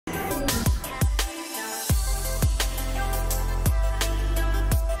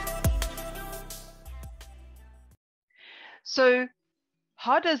So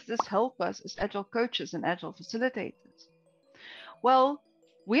how does this help us as Agile coaches and Agile facilitators? Well,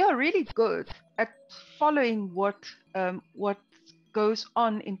 we are really good at following what goes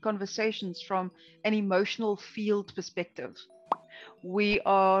on in conversations from an emotional field perspective. We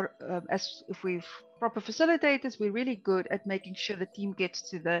are, as if we're proper facilitators, we're really good at making sure the team gets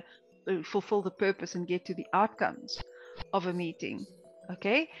to the fulfill the purpose and get to the outcomes of a meeting.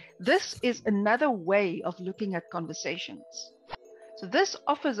 Okay, this is another way of looking at conversations. So this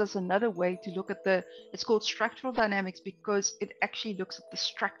offers us another way to look at it's called structural dynamics, because it actually looks at the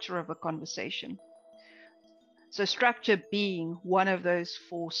structure of a conversation. So structure being one of those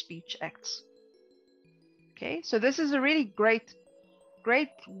 4 speech acts. Okay, so this is a really great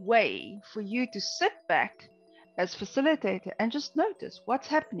way for you to sit back as facilitator and just notice what's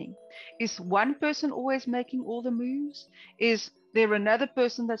happening. Is one person always making all the moves? Is there another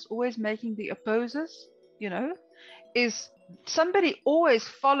person that's always making the opposes? Is somebody always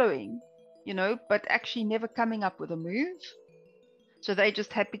following, but actually never coming up with a move? So they're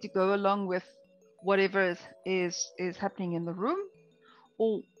just happy to go along with whatever is happening in the room,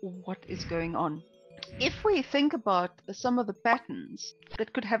 or what is going on. If we think about some of the patterns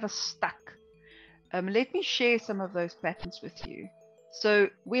that could have us stuck, let me share some of those patterns with you. So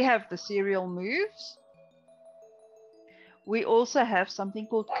we have the serial moves. We also have something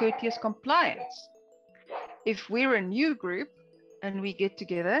called courteous compliance. If we're a new group and we get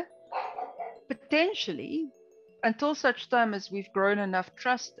together, potentially, until such time as we've grown enough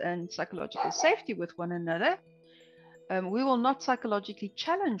trust and psychological safety with one another, we will not psychologically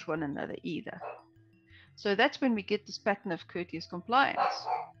challenge one another either. So that's when we get this pattern of courteous compliance.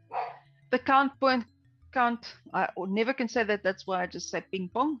 The count, I never can say that, that's why I just say ping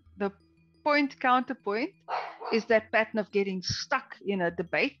pong. The point counterpoint is that pattern of getting stuck in a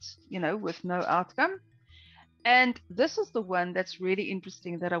debate, with no outcome. And this is the one that's really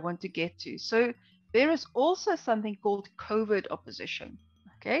interesting that I want to get to. So there is also something called covert opposition.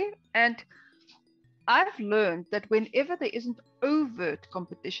 Okay. And I've learned that whenever there isn't overt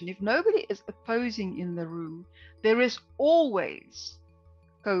competition, if nobody is opposing in the room, there is always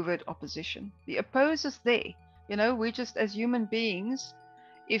covert opposition. The oppose is there. We just, as human beings,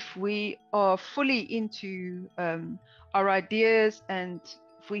 if we are fully into our ideas and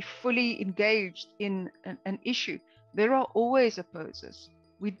if we fully engaged in an issue, there are always opposes.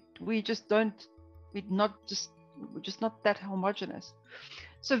 We're just not that homogenous.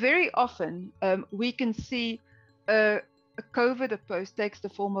 So very often we can see a covert oppose takes the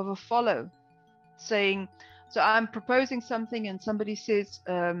form of a follow, saying, so I'm proposing something and somebody says,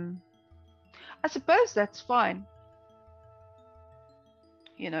 I suppose that's fine.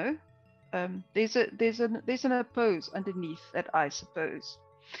 There's an oppose underneath that, I suppose.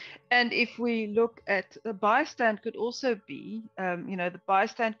 And if we look at a bystand, could also be, the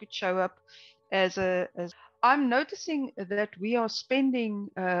bystand could show up as I'm noticing that we are spending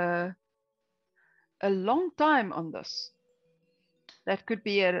a long time on this. That could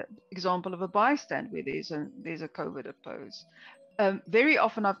be an example of a bystand where there's a covert oppose. Very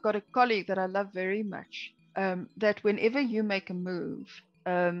often I've got a colleague that I love very much, that whenever you make a move,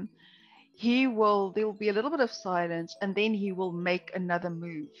 there will be a little bit of silence and then he will make another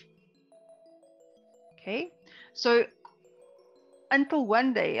move. Okay, so until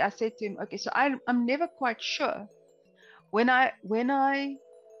one day I said to him, okay, so I'm never quite sure when I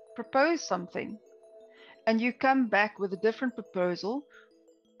propose something and you come back with a different proposal,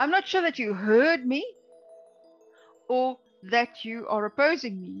 I'm not sure that you heard me or that you are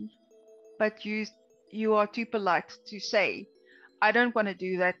opposing me, but you are too polite to say, I don't want to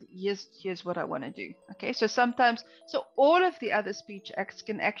do that. Here's what I want to do. Okay, so all of the other speech acts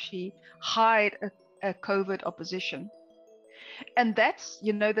can actually hide a covert opposition. And that's,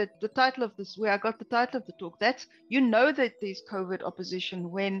 the title of this, where I got the title of the talk, that's, that there's covert opposition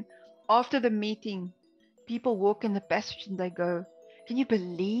when after the meeting, people walk in the passage and they go, can you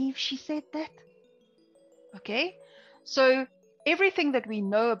believe she said that? Okay, so everything that we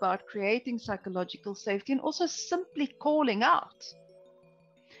know about creating psychological safety and also simply calling out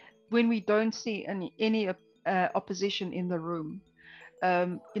when we don't see any opposition in the room,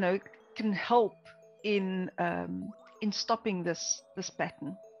 can help in stopping this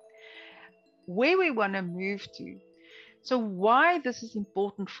pattern. Where we want to move to, so why this is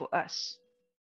important for us.